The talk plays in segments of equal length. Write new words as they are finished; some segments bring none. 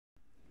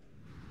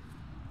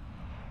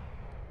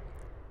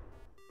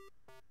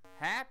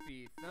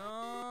Happy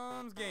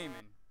Thumbs Gaming.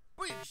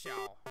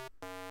 Booyah!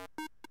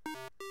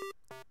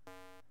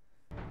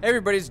 Hey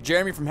everybody, it's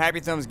Jeremy from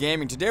Happy Thumbs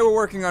Gaming. Today we're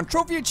working on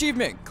Trophy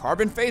Achievement,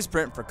 Carbon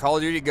Faceprint for Call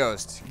of Duty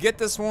Ghost. To get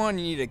this one,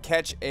 you need to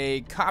catch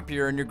a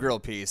copier in your grill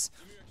piece.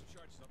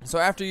 So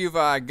after you've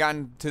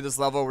gotten to this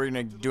level, we're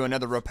going to do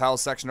another rappel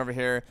section over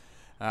here.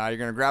 You're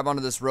going to grab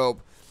onto this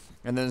rope,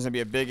 and then there's going to be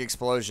a big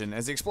explosion.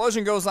 As the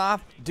explosion goes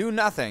off, do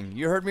nothing.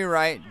 You heard me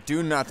right,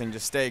 do nothing.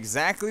 Just stay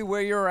exactly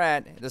where you're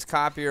at. This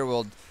copier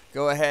will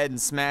go ahead and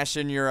smash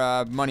in your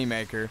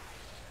moneymaker,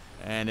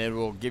 and it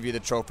will give you the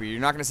trophy. You're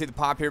not going to see the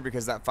pop here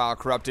because that file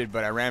corrupted,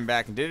 but I ran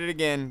back and did it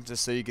again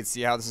just so you could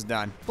see how this is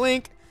done.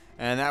 Blink,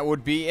 and that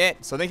would be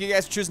it. So thank you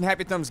guys for choosing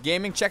Happy Thumbs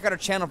Gaming. Check out our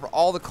channel for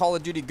all the Call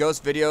of Duty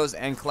Ghost videos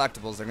and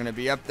collectibles. They're going to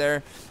be up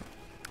there.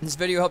 If this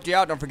video helped you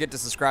out, don't forget to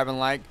subscribe and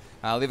like.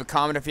 Leave a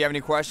comment if you have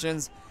any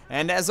questions.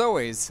 And as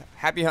always,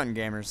 happy hunting,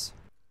 gamers.